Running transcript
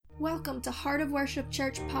Welcome to Heart of Worship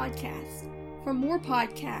Church Podcast. For more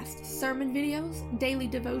podcasts, sermon videos, daily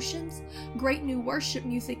devotions, great new worship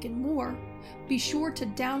music, and more, be sure to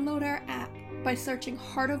download our app by searching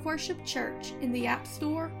Heart of Worship Church in the App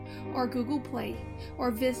Store or Google Play,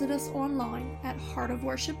 or visit us online at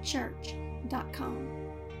heartofworshipchurch.com.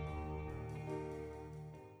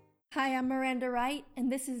 Hi, I'm Miranda Wright,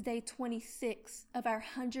 and this is day 26 of our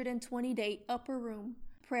 120-day Upper Room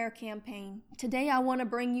prayer campaign. Today I want to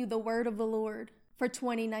bring you the word of the Lord for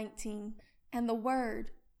 2019, and the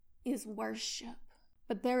word is worship.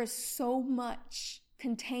 But there is so much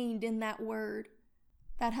contained in that word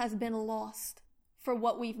that has been lost for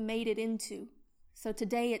what we've made it into. So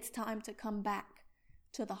today it's time to come back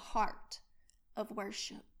to the heart of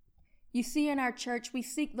worship. You see, in our church, we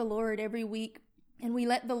seek the Lord every week, and we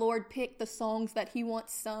let the Lord pick the songs that He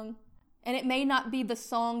wants sung. And it may not be the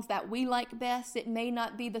songs that we like best. It may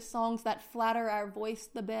not be the songs that flatter our voice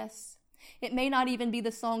the best. It may not even be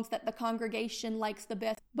the songs that the congregation likes the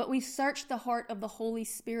best. But we search the heart of the Holy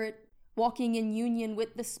Spirit, walking in union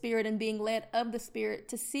with the Spirit and being led of the Spirit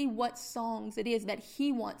to see what songs it is that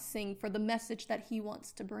He wants sing for the message that He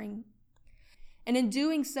wants to bring. And in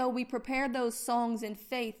doing so, we prepare those songs in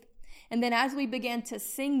faith. And then as we begin to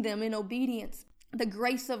sing them in obedience, the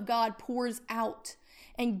grace of God pours out.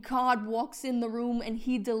 And God walks in the room and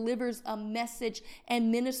He delivers a message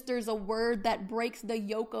and ministers a word that breaks the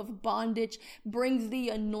yoke of bondage, brings the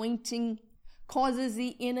anointing, causes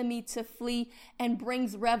the enemy to flee, and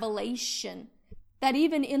brings revelation. That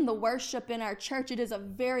even in the worship in our church, it is a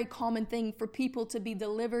very common thing for people to be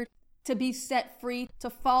delivered, to be set free, to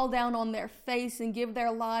fall down on their face and give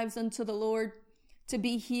their lives unto the Lord, to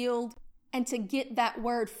be healed, and to get that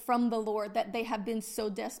word from the Lord that they have been so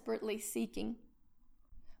desperately seeking.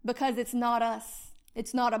 Because it's not us.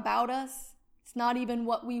 It's not about us. It's not even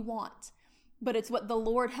what we want. But it's what the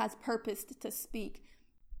Lord has purposed to speak.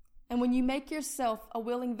 And when you make yourself a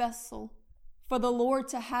willing vessel for the Lord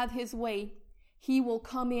to have His way, He will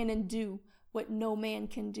come in and do what no man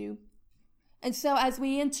can do. And so as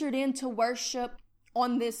we entered into worship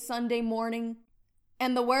on this Sunday morning,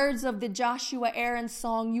 and the words of the Joshua Aaron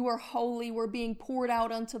song, "You are holy," were being poured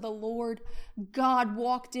out unto the Lord, God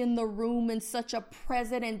walked in the room in such a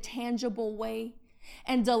present and tangible way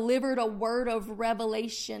and delivered a word of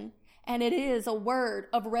revelation. And it is a word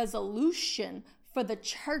of resolution for the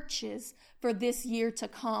churches for this year to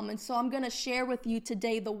come. And so I'm going to share with you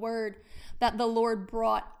today the word that the Lord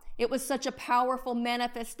brought. It was such a powerful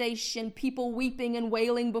manifestation, people weeping and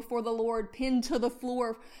wailing before the Lord, pinned to the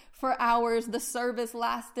floor for hours. The service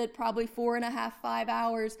lasted probably 4.5, 5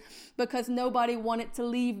 hours because nobody wanted to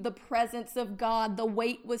leave the presence of God. The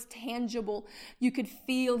weight was tangible. You could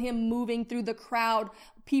feel Him moving through the crowd,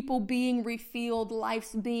 people being refilled,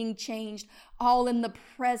 lives being changed, all in the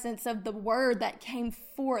presence of the word that came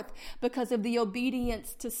forth because of the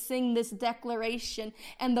obedience to sing this declaration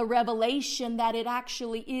and the revelation that it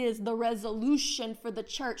actually is the resolution for the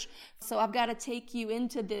church. So I've got to take you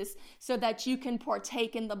into this so that you can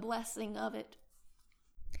partake in the blessing of it.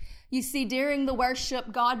 You see, during the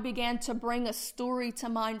worship, God began to bring a story to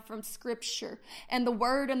mind from Scripture, and the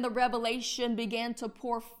word and the revelation began to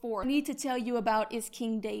pour forth. What I need to tell you about is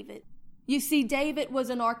King David. You see, David was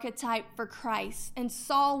an archetype for Christ, and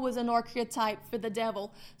Saul was an archetype for the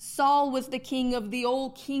devil. Saul was the king of the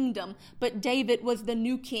old kingdom, but David was the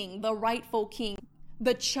new king, the rightful king,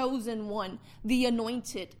 the chosen one, the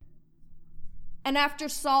anointed. And after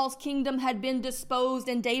Saul's kingdom had been disposed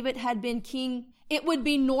and David had been king, it would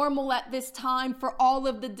be normal at this time for all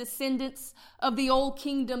of the descendants of the old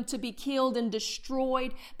kingdom to be killed and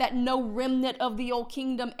destroyed, that no remnant of the old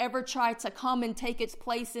kingdom ever tried to come and take its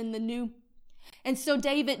place in the new. And so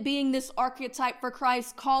David, being this archetype for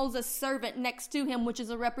Christ, calls a servant next to him, which is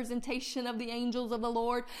a representation of the angels of the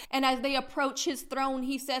Lord. And as they approach His throne,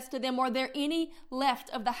 He says to them, "Are there any left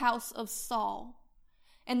of the house of Saul?"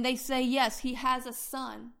 And they say, "Yes, he has a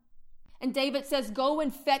son." And David says, "Go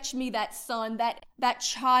and fetch me that son, that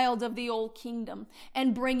child of the old kingdom,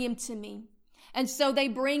 and bring him to me." And so they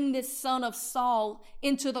bring this son of Saul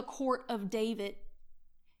into the court of David.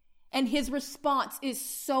 And his response is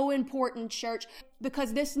so important, church,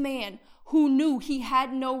 because this man who knew he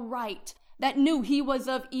had no right, that knew he was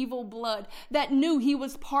of evil blood, that knew he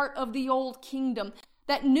was part of the old kingdom,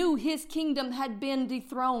 that knew his kingdom had been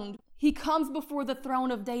dethroned, he comes before the throne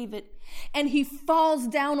of David and he falls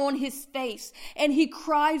down on his face and he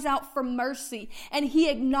cries out for mercy, and he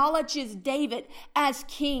acknowledges David as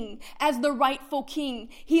king, as the rightful king.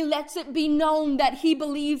 He lets it be known that he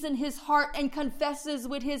believes in his heart and confesses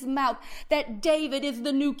with his mouth that David is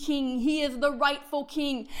the new king. He is the rightful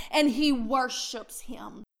king, and he worships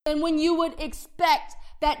him. And when you would expect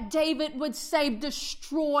that David would say,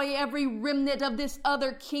 destroy every remnant of this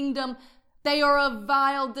other kingdom, they are of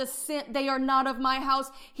vile descent, they are not of my house,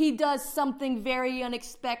 he does something very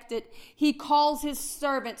unexpected. He calls his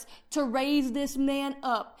servants to raise this man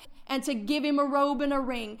up and to give him a robe and a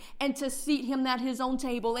ring and to seat him at his own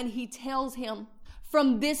table. And he tells him,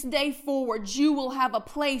 from this day forward, you will have a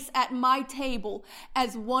place at my table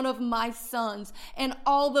as one of my sons, and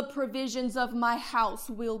all the provisions of my house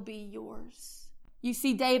will be yours. You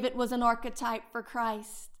see, David was an archetype for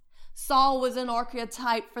Christ. Saul was an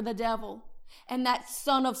archetype for the devil. And that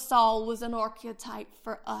son of Saul was an archetype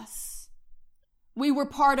for us. We were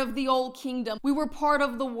part of the old kingdom. We were part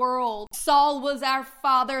of the world. Saul was our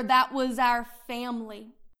father. That was our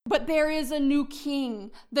family. But there is a new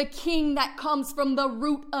king, the king that comes from the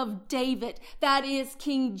root of David. That is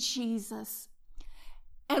King Jesus.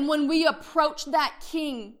 And when we approach that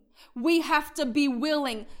king, we have to be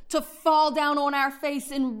willing to fall down on our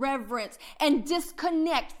face in reverence and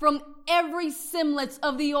disconnect from every semblance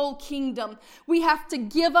of the old kingdom. We have to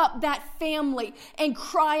give up that family and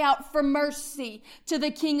cry out for mercy to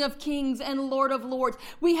the King of Kings and Lord of Lords.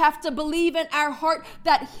 We have to believe in our heart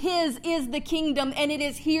that his is the kingdom and it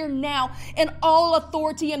is here now, and all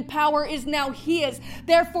authority and power is now his.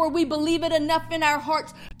 Therefore, we believe it enough in our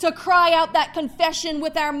hearts to cry out that confession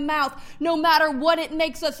with our mouth, no matter what it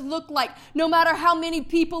makes us look like, no matter how many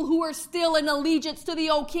people who are still in allegiance to the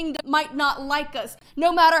old kingdom might not like us,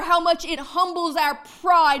 no matter how much it humbles our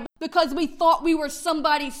pride because we thought we were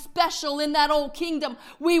somebody special in that old kingdom.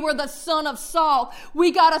 We were the son of Saul.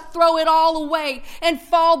 We got to throw it all away and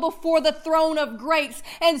fall before the throne of grace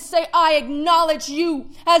and say, I acknowledge you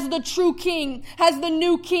as the true king, as the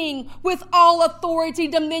new king with all authority,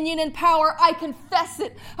 dominion, and power. I confess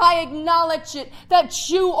it. I acknowledge it, that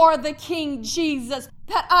you are the King Jesus,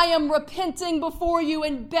 that I am repenting before you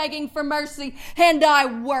and begging for mercy, and I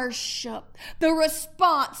worship. The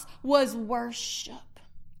response was worship.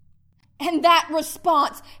 And that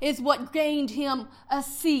response is what gained him a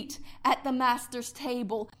seat at the master's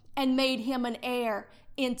table and made him an heir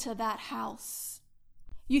into that house.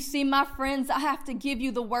 You see, my friends, I have to give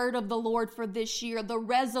you the word of the Lord for this year, the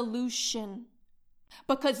resolution,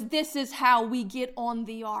 because this is how we get on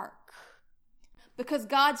the ark. Because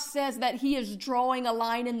God says that he is drawing a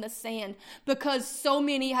line in the sand, because so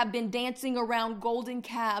many have been dancing around golden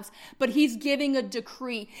calves, but he's giving a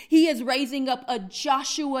decree. He is raising up a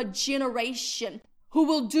Joshua generation who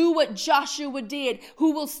will do what Joshua did,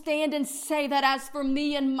 who will stand and say that as for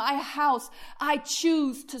me and my house, I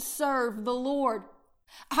choose to serve the Lord.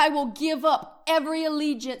 I will give up every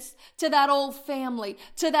allegiance to that old family,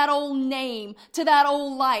 to that old name, to that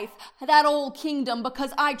old life, that old kingdom,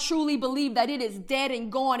 because I truly believe that it is dead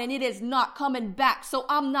and gone and it is not coming back. So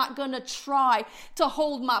I'm not going to try to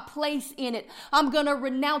hold my place in it. I'm going to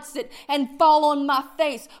renounce it and fall on my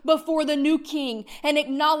face before the new king and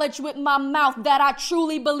acknowledge with my mouth that I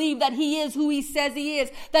truly believe that he is who he says he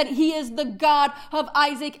is, that he is the God of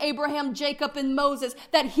Isaac, Abraham, Jacob, and Moses,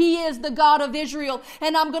 that he is the God of Israel.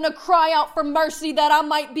 And I'm going to cry out for mercy that I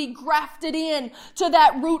might be grafted in to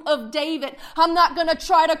that root of David. I'm not going to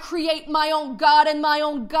try to create my own God and my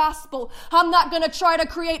own gospel. I'm not going to try to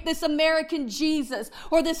create this American Jesus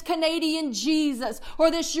or this Canadian Jesus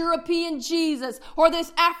or this European Jesus or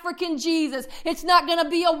this African Jesus. It's not going to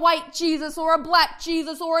be a white Jesus or a black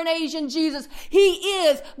Jesus or an Asian Jesus. He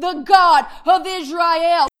is the God of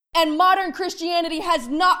Israel. And modern Christianity has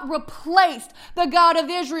not replaced the God of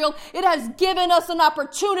Israel. It has given us an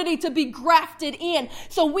opportunity to be grafted in.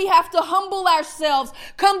 So we have to humble ourselves,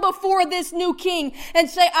 come before this new king and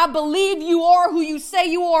say, I believe you are who you say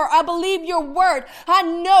you are. I believe your word. I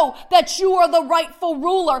know that you are the rightful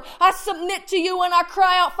ruler. I submit to you and I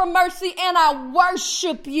cry out for mercy and I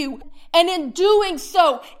worship you. And in doing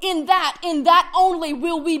so, in that only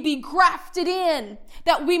will we be grafted in,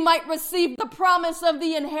 that we might receive the promise of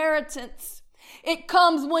the inheritance. It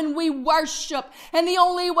comes when we worship. And the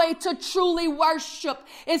only way to truly worship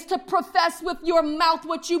is to profess with your mouth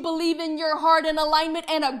what you believe in your heart in alignment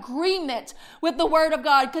and agreement with the word of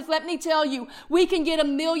God. Because let me tell you, we can get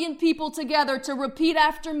 1 million people together to repeat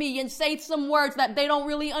after me and say some words that they don't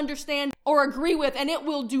really understand or agree with, and it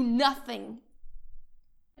will do nothing.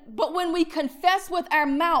 But when we confess with our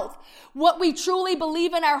mouth what we truly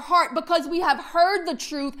believe in our heart, because we have heard the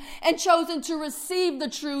truth and chosen to receive the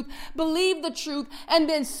truth, believe the truth, and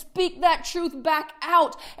then speak that truth back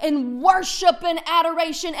out in worship and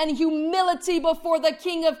adoration and humility before the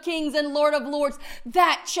King of Kings and Lord of Lords,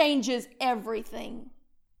 that changes everything.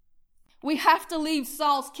 We have to leave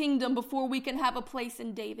Saul's kingdom before we can have a place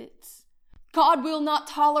in David's. God will not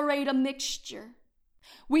tolerate a mixture.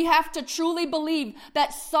 We have to truly believe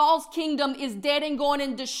that Saul's kingdom is dead and gone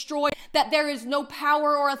and destroyed, that there is no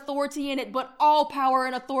power or authority in it, but all power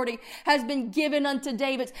and authority has been given unto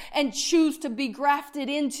David, and choose to be grafted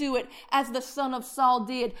into it as the son of Saul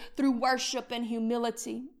did through worship and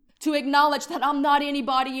humility. To acknowledge that I'm not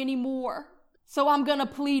anybody anymore. So I'm going to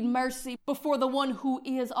plead mercy before the one who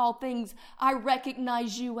is all things. I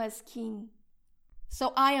recognize you as king.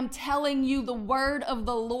 So I am telling you the word of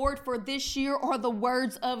the Lord for this year, or the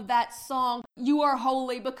words of that song. You are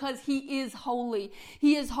holy because he is holy.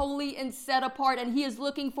 He is holy and set apart, and he is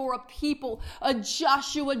looking for a people, a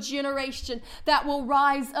Joshua generation that will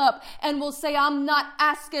rise up and will say, I'm not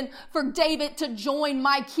asking for David to join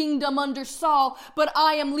my kingdom under Saul, but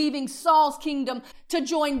I am leaving Saul's kingdom to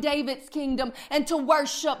join David's kingdom and to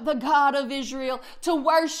worship the God of Israel, to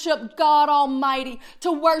worship God Almighty,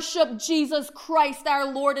 to worship Jesus Christ,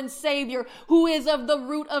 our Lord and Savior, who is of the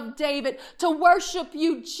root of David, to worship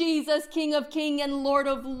you, Jesus, King of Kings and Lord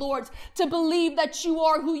of Lords, to believe that you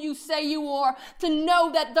are who you say you are, to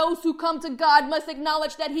know that those who come to God must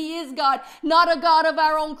acknowledge that he is God, not a God of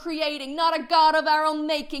our own creating, not a God of our own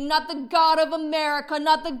making, not the God of America,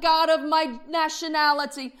 not the God of my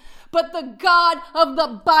nationality, but the God of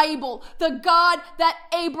the Bible, the God that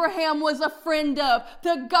Abraham was a friend of,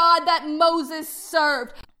 the God that Moses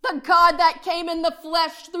served, the God that came in the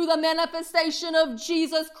flesh through the manifestation of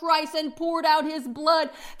Jesus Christ and poured out his blood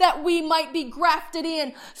that we might be grafted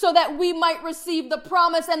in, so that we might receive the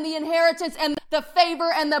promise and the inheritance and the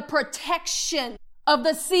favor and the protection of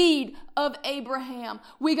the seed of Abraham.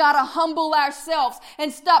 We got to humble ourselves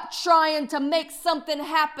and stop trying to make something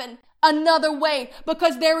happen another way,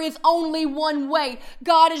 because there is only one way.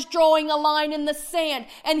 God is drawing a line in the sand,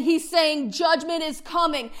 and he's saying judgment is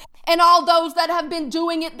coming. And all those that have been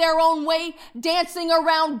doing it their own way, dancing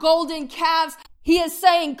around golden calves, he is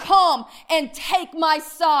saying, come and take my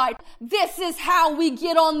side. This is how we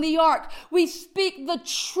get on the ark. We speak the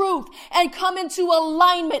truth and come into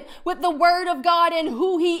alignment with the word of God and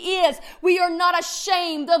who he is. We are not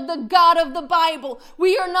ashamed of the God of the Bible.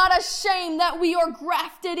 We are not ashamed that we are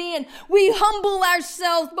grafted in. We humble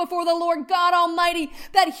ourselves before the Lord God Almighty,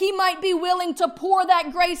 that he might be willing to pour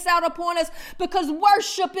that grace out upon us, because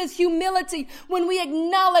worship is humility. When we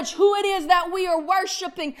acknowledge who it is that we are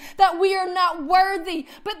worshiping, that we are not worthy,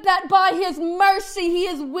 but that by his mercy he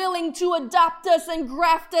is willing to adopt us and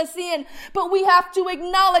graft us in. But we have to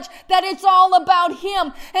acknowledge that it's all about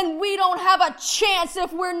him, and we don't have a chance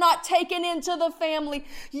if we're not taken into the family.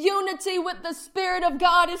 Unity with the Spirit of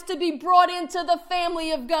God is to be brought into the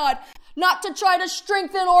family of God. Not to try to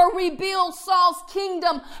strengthen or rebuild Saul's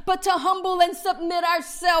kingdom, but to humble and submit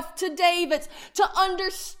ourselves to David's, to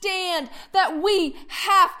understand that we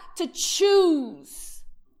have to choose.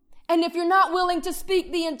 And if you're not willing to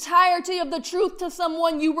speak the entirety of the truth to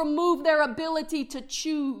someone, you remove their ability to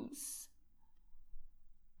choose,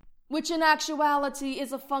 which in actuality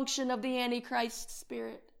is a function of the Antichrist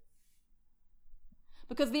spirit.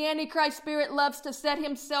 Because the Antichrist spirit loves to set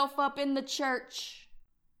himself up in the church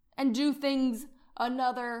and do things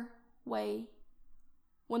another way,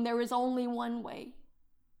 when there is only one way,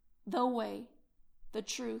 the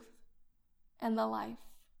truth, and the life.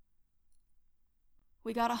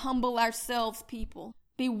 We got to humble ourselves, people.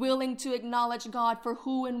 Be willing to acknowledge God for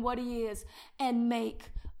who and what he is, and make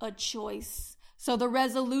a choice. So the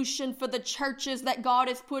resolution for the churches that God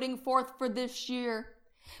is putting forth for this year: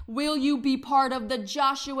 will you be part of the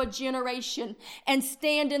Joshua generation and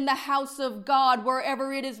stand in the house of God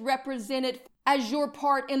wherever it is represented as your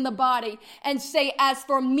part in the body, and say, as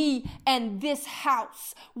for me and this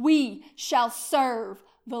house, we shall serve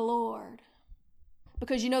the Lord?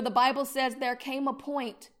 Because the Bible says there came a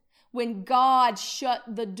point when God shut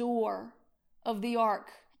the door of the ark.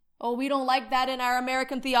 Oh, we don't like that in our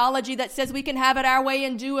American theology that says we can have it our way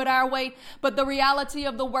and do it our way. But the reality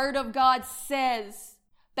of the word of God says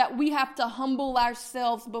that we have to humble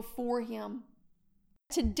ourselves before him.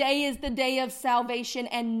 Today is the day of salvation,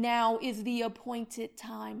 and now is the appointed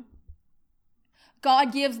time.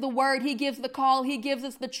 God gives the word, he gives the call, he gives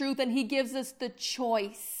us the truth, and he gives us the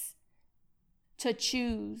choice to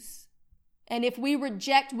choose. And if we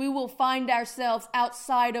reject, we will find ourselves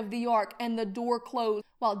outside of the ark and the door closed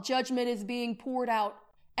while judgment is being poured out,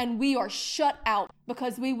 and we are shut out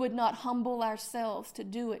because we would not humble ourselves to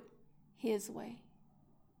do it his way.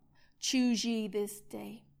 Choose ye this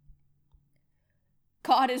day.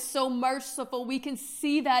 God is so merciful. We can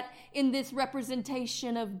see that in this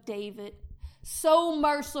representation of David. So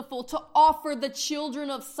merciful to offer the children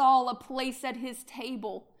of Saul a place at his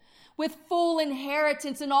table, with full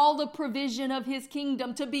inheritance and all the provision of his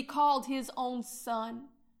kingdom, to be called his own son.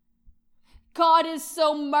 God is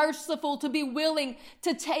so merciful to be willing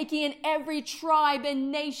to take in every tribe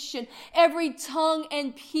and nation, every tongue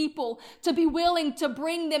and people, to be willing to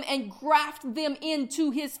bring them and graft them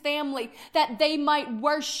into his family, that they might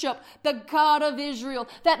worship the God of Israel,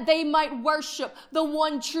 that they might worship the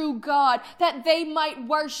one true God, that they might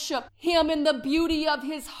worship him in the beauty of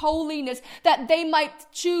his holiness, that they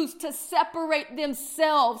might choose to separate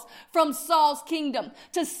themselves from Saul's kingdom,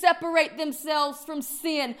 to separate themselves from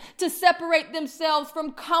sin, to separate themselves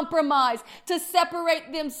from compromise, to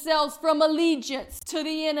separate themselves from allegiance to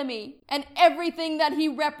the enemy and everything that he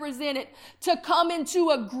represented, to come into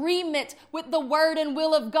agreement with the word and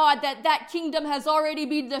will of God, that that kingdom has already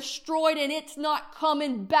been destroyed and it's not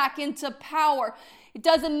coming back into power. It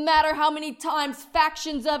doesn't matter how many times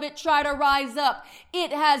factions of it try to rise up.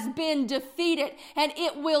 It has been defeated and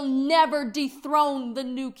it will never dethrone the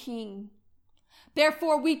new king.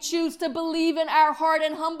 Therefore, we choose to believe in our heart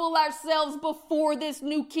and humble ourselves before this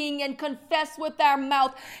new king and confess with our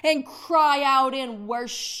mouth and cry out in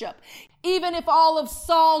worship. Even if all of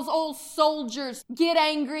Saul's old soldiers get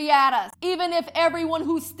angry at us, even if everyone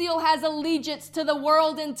who still has allegiance to the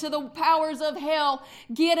world and to the powers of hell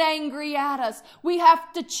get angry at us, we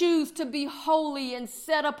have to choose to be holy and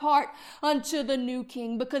set apart unto the new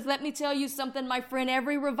king. Because let me tell you something, my friend,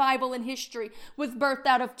 every revival in history was birthed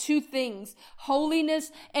out of two things,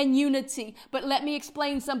 holiness and unity. But let me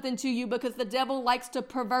explain something to you, because the devil likes to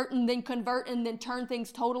pervert and then convert and then turn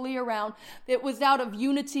things totally around. It was out of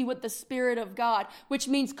unity with the Spirit of God, which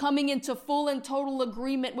means coming into full and total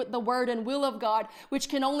agreement with the word and will of God, which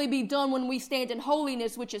can only be done when we stand in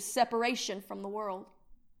holiness, which is separation from the world.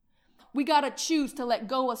 We got to choose to let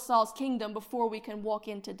go of Saul's kingdom before we can walk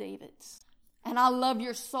into David's. And I love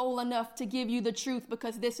your soul enough to give you the truth,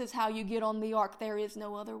 because this is how you get on the ark. There is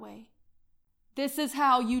no other way. This is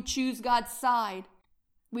how you choose God's side.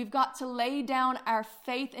 We've got to lay down our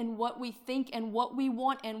faith in what we think and what we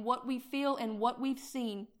want and what we feel and what we've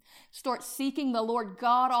seen. Start seeking the Lord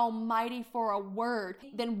God Almighty for a word.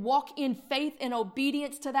 Then walk in faith and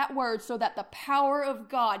obedience to that word, so that the power of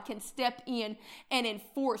God can step in and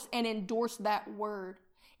enforce and endorse that word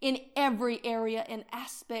in every area and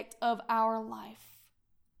aspect of our life.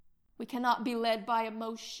 We cannot be led by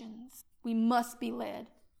emotions. We must be led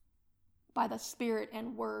by the Spirit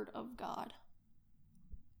and word of God.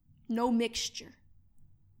 No mixture.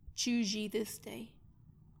 Choose ye this day.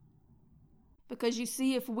 Because you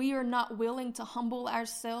see, if we are not willing to humble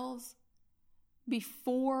ourselves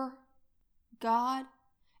before God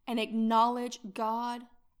and acknowledge God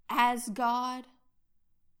as God,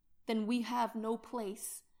 then we have no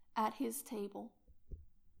place at his table.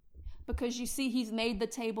 Because you see, he's made the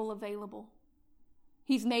table available.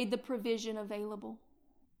 He's made the provision available.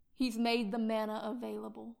 He's made the manna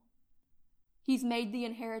available. He's made the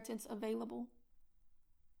inheritance available.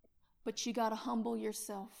 But you got to humble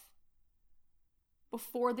yourself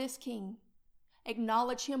before this king,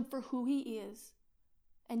 acknowledge him for who he is,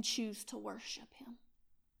 and choose to worship him.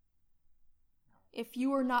 If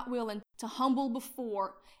you are not willing to humble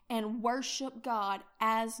before and worship God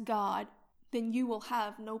as God, then you will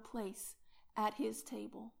have no place at his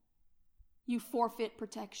table. You forfeit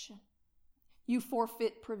protection. You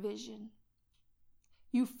forfeit provision.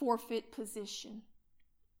 You forfeit position.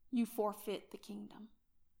 You forfeit the kingdom.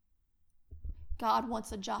 God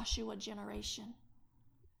wants a Joshua generation.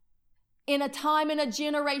 In a time and a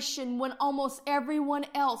generation when almost everyone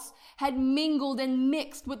else had mingled and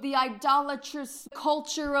mixed with the idolatrous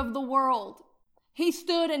culture of the world, he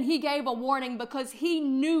stood and he gave a warning, because he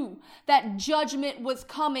knew that judgment was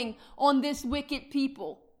coming on this wicked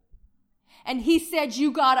people. And he said,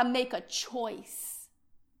 you got to make a choice.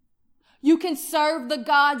 You can serve the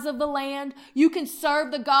gods of the land. You can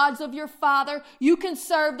serve the gods of your father. You can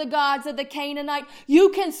serve the gods of the Canaanite. You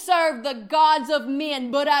can serve the gods of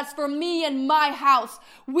men. But as for me and my house,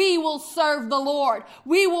 we will serve the Lord.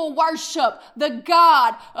 We will worship the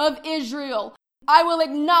God of Israel. I will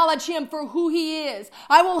acknowledge him for who he is.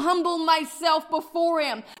 I will humble myself before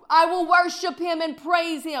him. I will worship him and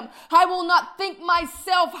praise him. I will not think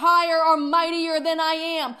myself higher or mightier than I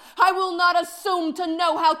am. I will not assume to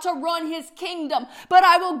know how to run his kingdom, but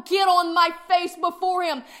I will get on my face before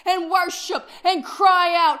him and worship and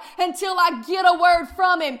cry out until I get a word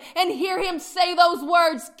from him and hear him say those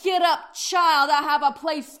words, get up, child, I have a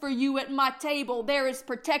place for you at my table. There is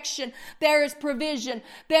protection, there is provision,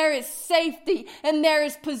 there is safety, and there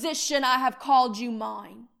is position. I have called you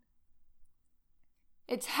mine.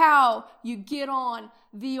 It's how you get on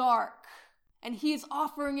the ark. And he is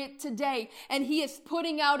offering it today. And he is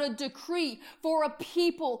putting out a decree for a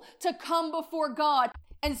people to come before God.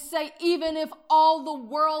 and say, even if all the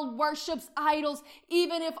world worships idols,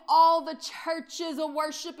 even if all the churches are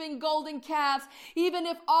worshiping golden calves, even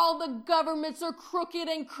if all the governments are crooked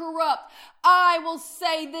and corrupt, I will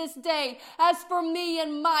say this day, as for me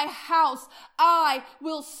and my house, I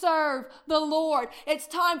will serve the Lord. It's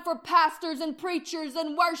time for pastors and preachers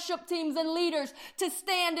and worship teams and leaders to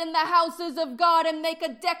stand in the houses of God and make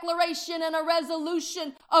a declaration and a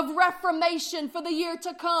resolution of reformation for the year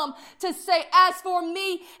to come, to say, as for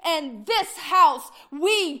me and this house,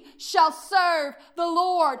 we shall serve the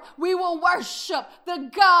Lord. We will worship the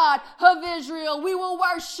God of Israel. We will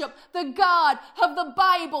worship the God of the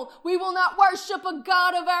Bible. We will not worship a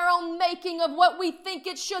God of our own making, of what we think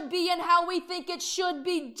it should be and how we think it should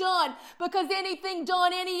be done, because anything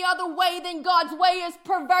done any other way than God's way is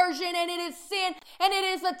perversion, and it is sin, and it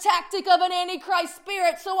is a tactic of an antichrist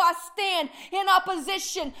spirit. So I stand in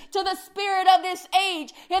opposition to the spirit of this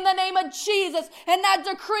age in the name of Jesus, and I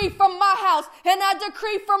decree from my house, and I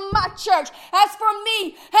decree from my church, as for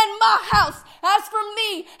me and my house, as for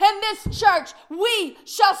me and this church, we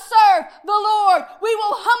shall serve the Lord. We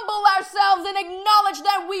will humble ourselves and acknowledge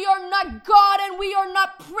that we are not God and we are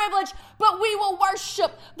not privileged, but we will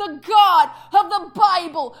worship the God of the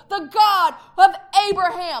Bible, the God of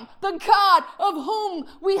Abraham, the God of whom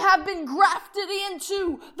we have been grafted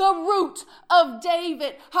into, the root of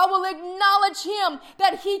David. I will acknowledge him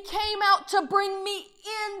that he came out to bring me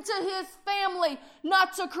into his family,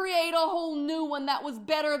 not to create a whole new one that was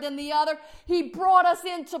better than the other. He brought us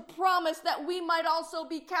into promise that we might also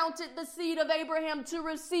be counted the seed of Abraham to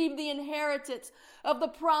receive the inheritance of the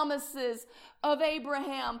promises of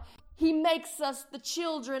Abraham. He makes us the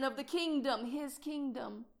children of the kingdom, his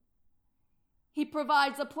kingdom. He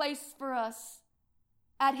provides a place for us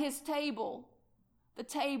at his table, the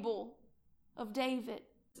table of David.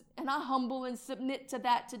 And I humble and submit to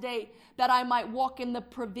that today, that I might walk in the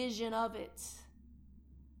provision of it,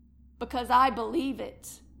 because I believe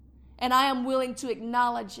it and I am willing to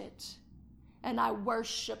acknowledge it, and I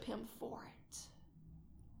worship him for it.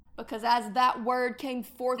 Because as that word came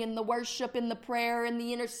forth in the worship, in the prayer, in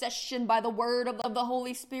the intercession by the word of the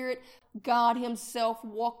Holy Spirit, God himself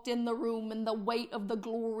walked in the room, and the weight of the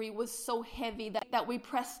glory was so heavy that we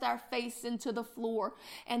pressed our face into the floor,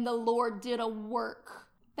 and the Lord did a work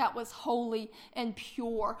that was holy and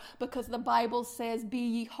pure, because the Bible says, be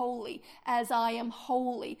ye holy as I am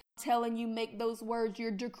holy. I'm telling you, make those words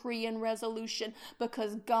your decree and resolution,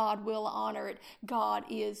 because God will honor it. God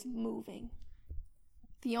is moving.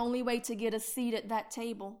 The only way to get a seat at that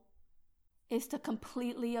table is to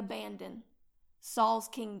completely abandon Saul's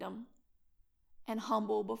kingdom and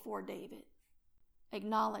humble before David.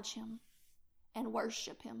 Acknowledge him and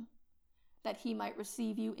worship him, that he might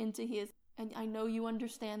receive you into his. And I know you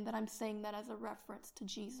understand that I'm saying that as a reference to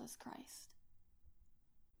Jesus Christ.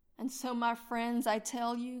 And so, my friends, I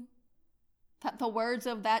tell you that the words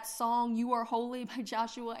of that song, You Are Holy by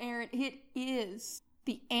Joshua Aaron, it is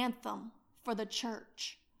the anthem for the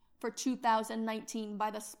church for 2019 by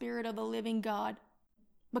the Spirit of the living God,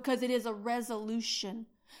 because it is a resolution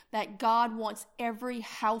that God wants every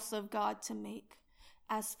house of God to make.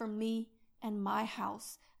 As for me and my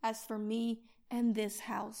house, as for me and this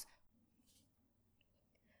house.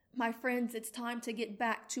 My friends, it's time to get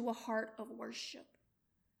back to a heart of worship,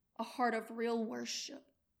 a heart of real worship,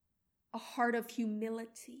 a heart of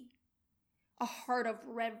humility, a heart of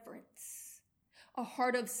reverence, a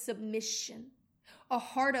heart of submission, a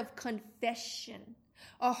heart of confession,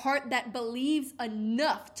 a heart that believes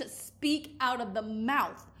enough to speak out of the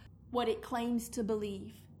mouth what it claims to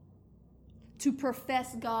believe, to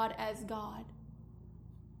profess God as God,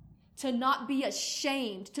 to not be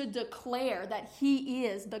ashamed to declare that he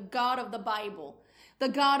is the God of the Bible, the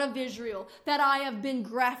God of Israel, that I have been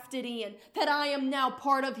grafted in, that I am now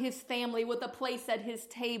part of his family with a place at his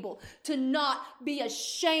table, to not be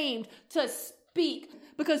ashamed to speak.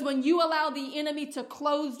 Because when you allow the enemy to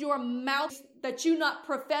close your mouth, that you not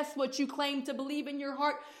profess what you claim to believe in your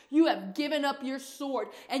heart, you have given up your sword,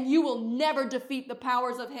 and you will never defeat the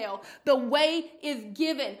powers of hell. The way is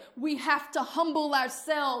given. We have to humble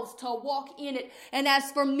ourselves to walk in it. And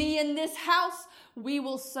as for me in this house, we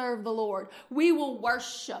will serve the Lord. We will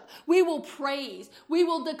worship. We will praise. We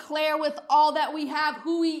will declare with all that we have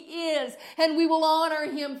who he is, and we will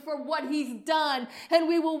honor him for what he's done, and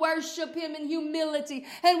we will worship him in humility,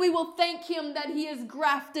 and we will thank him that he has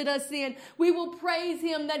grafted us in. We will praise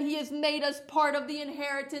him that he has made us part of the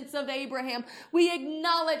inheritance of Abraham. We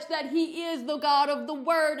acknowledge that he is the God of the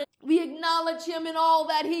word. We acknowledge him in all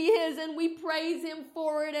that he is, and we praise him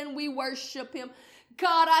for it, and we worship him.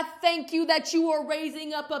 God, I thank you that you are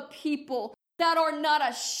raising up a people that are not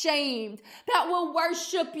ashamed, that will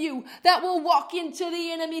worship you, that will walk into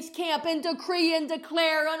the enemy's camp and decree and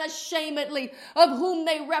declare unashamedly of whom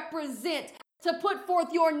they represent, to put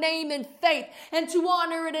forth your name in faith and to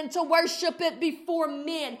honor it and to worship it before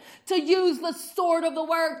men, to use the sword of the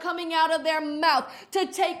word coming out of their mouth, to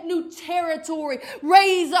take new territory,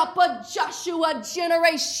 raise up a Joshua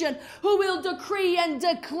generation who will decree and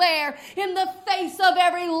declare in the face of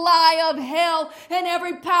every lie of hell and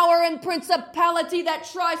every power and principality that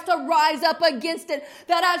tries to rise up against it,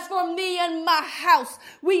 that as for me and my house,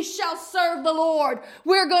 we shall serve the Lord.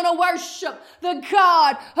 We're going to worship the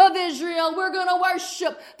God of Israel. We're going to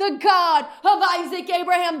worship the God of Isaac,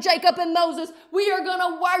 Abraham, Jacob, and Moses. We are going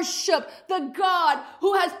to worship the God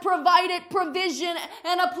who has provided provision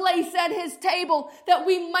and a place at his table that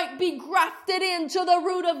we might be grafted into the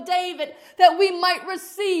root of David, that we might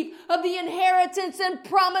receive of the inheritance and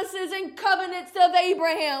promises and covenants of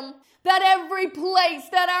Abraham. That every place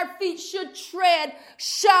that our feet should tread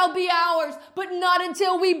shall be ours, but not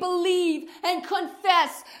until we believe and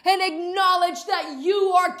confess and acknowledge that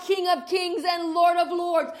you are King of Kings and Lord of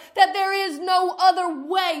Lords, that there is no other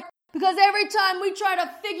way. Because every time we try to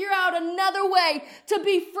figure out another way to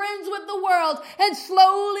be friends with the world and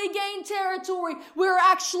slowly gain territory, we're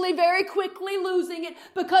actually very quickly losing it,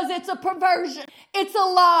 because it's a perversion. It's a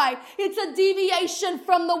lie. It's a deviation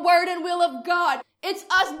from the word and will of God. It's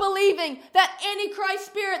us believing that Antichrist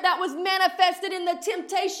spirit that was manifested in the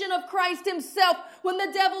temptation of Christ himself, when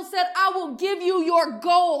the devil said, I will give you your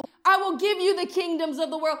gold. I will give you the kingdoms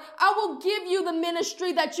of the world. I will give you the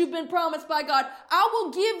ministry that you've been promised by God. I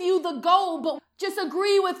will give you the gold, but just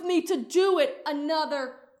agree with me to do it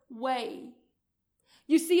another way.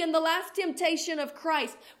 You see, in the last temptation of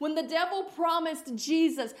Christ, when the devil promised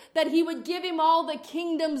Jesus that he would give him all the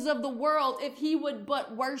kingdoms of the world if he would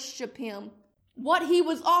but worship him, what he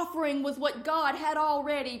was offering was what God had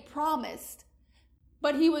already promised.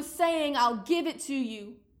 But he was saying, I'll give it to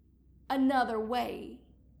you another way,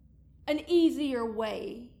 an easier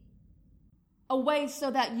way, a way so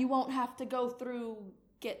that you won't have to go through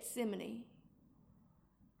Gethsemane,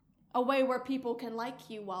 a way where people can like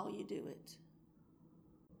you while you do it.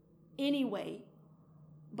 Any way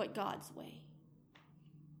but God's way.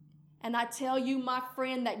 And I tell you, my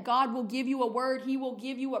friend, that God will give you a word. He will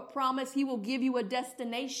give you a promise. He will give you a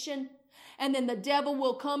destination. And then the devil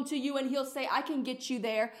will come to you and he'll say, I can get you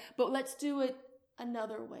there, but let's do it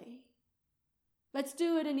another way. Let's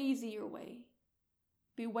do it an easier way.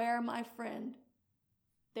 Beware, my friend.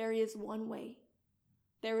 There is one way.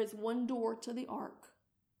 There is one door to the ark.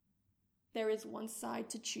 There is one side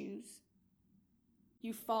to choose.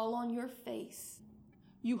 You fall on your face.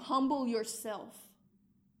 You humble yourself.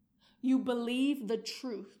 You believe the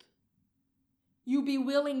truth. You be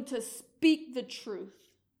willing to speak the truth.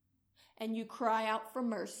 And you cry out for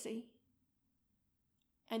mercy.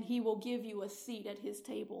 And he will give you a seat at his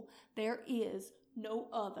table. There is no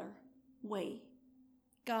other way.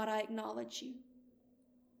 God, I acknowledge you.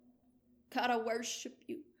 God, I worship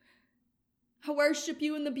you. I worship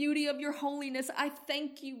you in the beauty of your holiness. I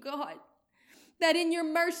thank you, God, that in your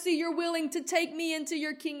mercy you're willing to take me into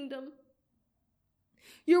your kingdom.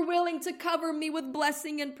 You're willing to cover me with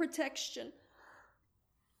blessing and protection.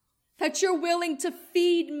 That you're willing to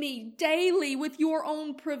feed me daily with your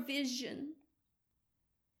own provision.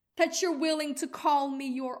 That you're willing to call me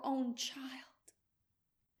your own child.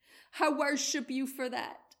 I worship you for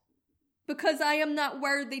that, because I am not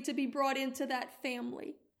worthy to be brought into that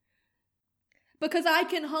family. Because I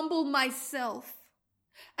can humble myself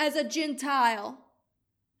as a Gentile.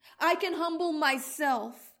 I can humble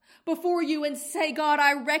myself before you and say, God,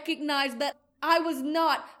 I recognize that I was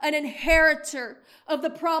not an inheritor of the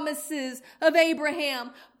promises of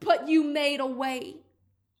Abraham, but you made a way.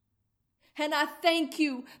 And I thank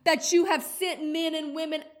you that you have sent men and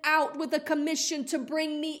women out with a commission to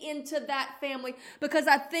bring me into that family. Because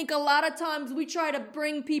I think a lot of times we try to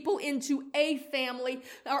bring people into a family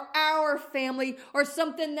or our family or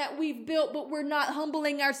something that we've built, but we're not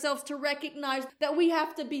humbling ourselves to recognize that we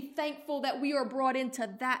have to be thankful that we are brought into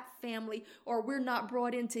that family, or we're not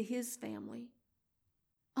brought into his family.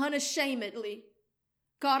 Unashamedly.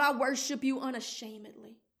 God, I worship you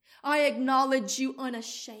unashamedly. I acknowledge you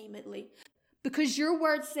unashamedly, because your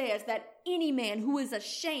word says that any man who is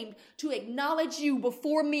ashamed to acknowledge you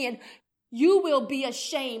before men, you will be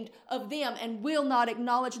ashamed of them and will not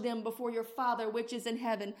acknowledge them before your Father which is in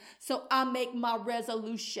heaven. So I make my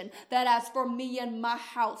resolution that as for me and my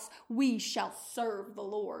house, we shall serve the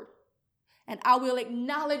Lord. And I will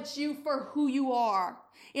acknowledge you for who you are.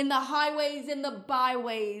 In the highways, in the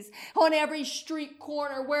byways, on every street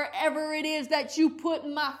corner, wherever it is that you put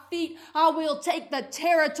my feet, I will take the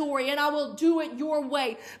territory and I will do it your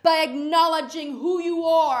way by acknowledging who you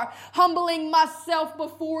are, humbling myself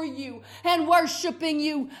before you and worshiping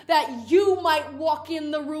you, that you might walk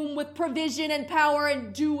in the room with provision and power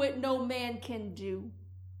and do what no man can do.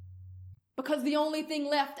 Because the only thing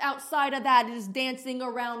left outside of that is dancing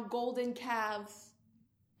around golden calves.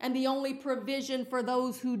 And the only provision for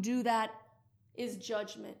those who do that is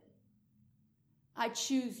judgment. I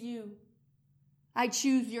choose you. I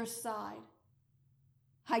choose your side.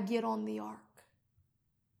 I get on the ark.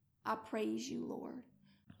 I praise you, Lord.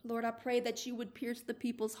 Lord, I pray that you would pierce the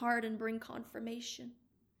people's heart and bring confirmation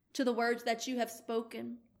to the words that you have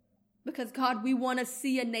spoken. Because, God, we want to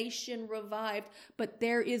see a nation revived, but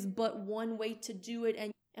there is but one way to do it,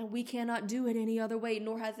 and we cannot do it any other way,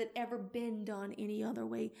 nor has it ever been done any other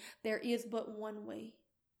way. There is but one way.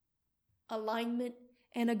 Alignment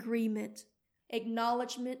and agreement,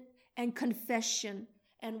 acknowledgement and confession,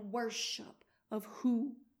 and worship of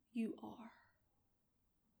who you are.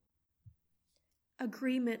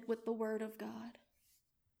 Agreement with the Word of God.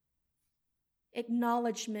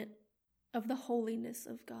 Acknowledgement of the holiness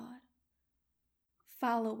of God.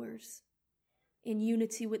 Followers in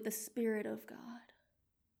unity with the Spirit of God.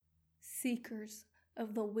 Seekers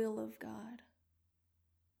of the will of God.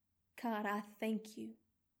 God, I thank you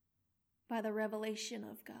by the revelation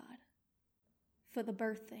of God for the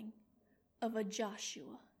birthing of a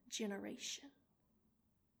Joshua generation.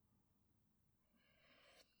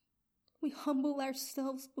 We humble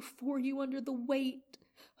ourselves before you under the weight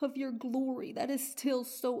of your glory that is still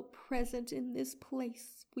so present in this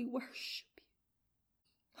place. We worship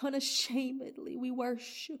you. Unashamedly, we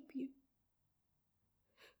worship you.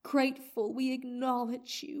 Grateful, we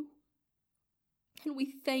acknowledge you. And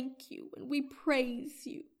we thank you and we praise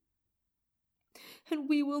you. And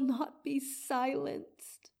we will not be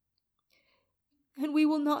silenced. And we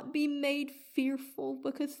will not be made fearful,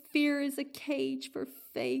 because fear is a cage for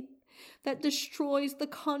faith that destroys the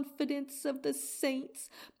confidence of the saints.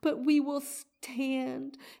 But we will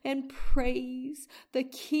stand and praise the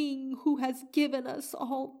King who has given us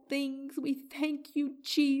all things. We thank you,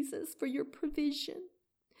 Jesus, for your provision.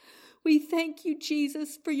 We thank you,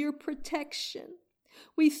 Jesus, for your protection.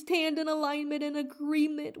 We stand in alignment and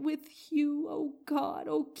agreement with you, O God,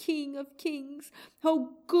 O King of kings,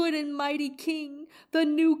 O good and mighty King, the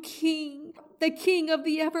new King, the King of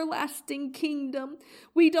the everlasting kingdom.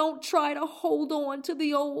 We don't try to hold on to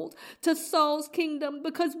the old, to Saul's kingdom,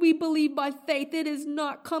 because we believe by faith it is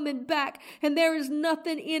not coming back and there is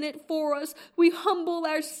nothing in it for us. We humble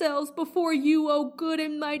ourselves before you, O good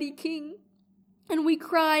and mighty King. And we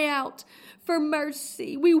cry out for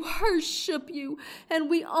mercy. We worship you and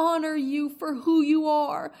we honor you for who you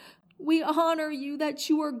are. We honor you that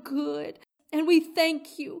you are good. And we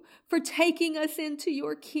thank you for taking us into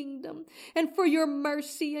your kingdom and for your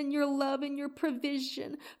mercy and your love and your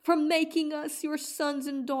provision, for making us your sons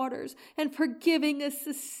and daughters and for giving us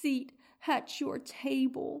a seat at your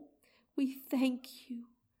table. We thank you.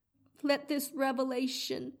 Let this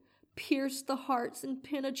revelation pierce the hearts and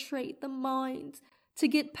penetrate the minds to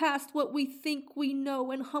get past what we think we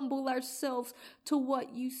know and humble ourselves to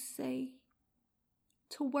what you say,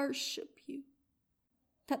 to worship you,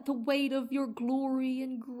 that the weight of your glory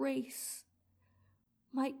and grace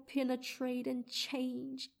might penetrate and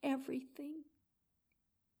change everything.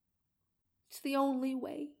 It's the only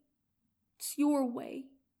way. It's your way.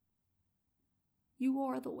 You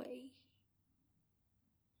are the way.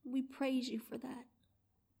 We praise you for that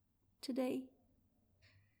today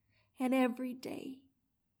and every day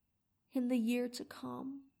in the year to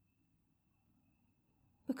come,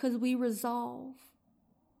 because we resolve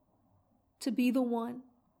to be the one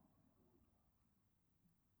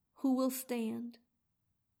who will stand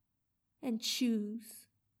and choose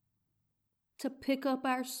to pick up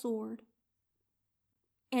our sword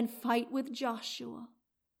and fight with Joshua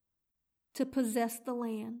to possess the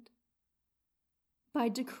land by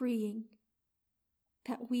decreeing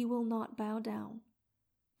that we will not bow down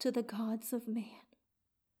to the gods of man,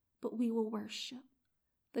 but we will worship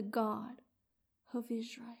the God of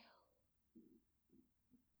Israel.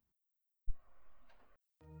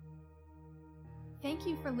 Thank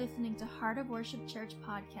you for listening to Heart of Worship Church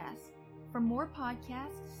podcast. For more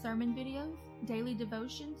podcasts, sermon videos, daily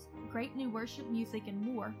devotions, great new worship music, and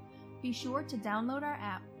more, be sure to download our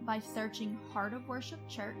app by searching Heart of Worship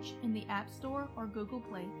Church in the App Store or Google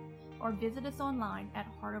Play, or visit us online at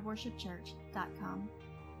heartofworshipchurch.com.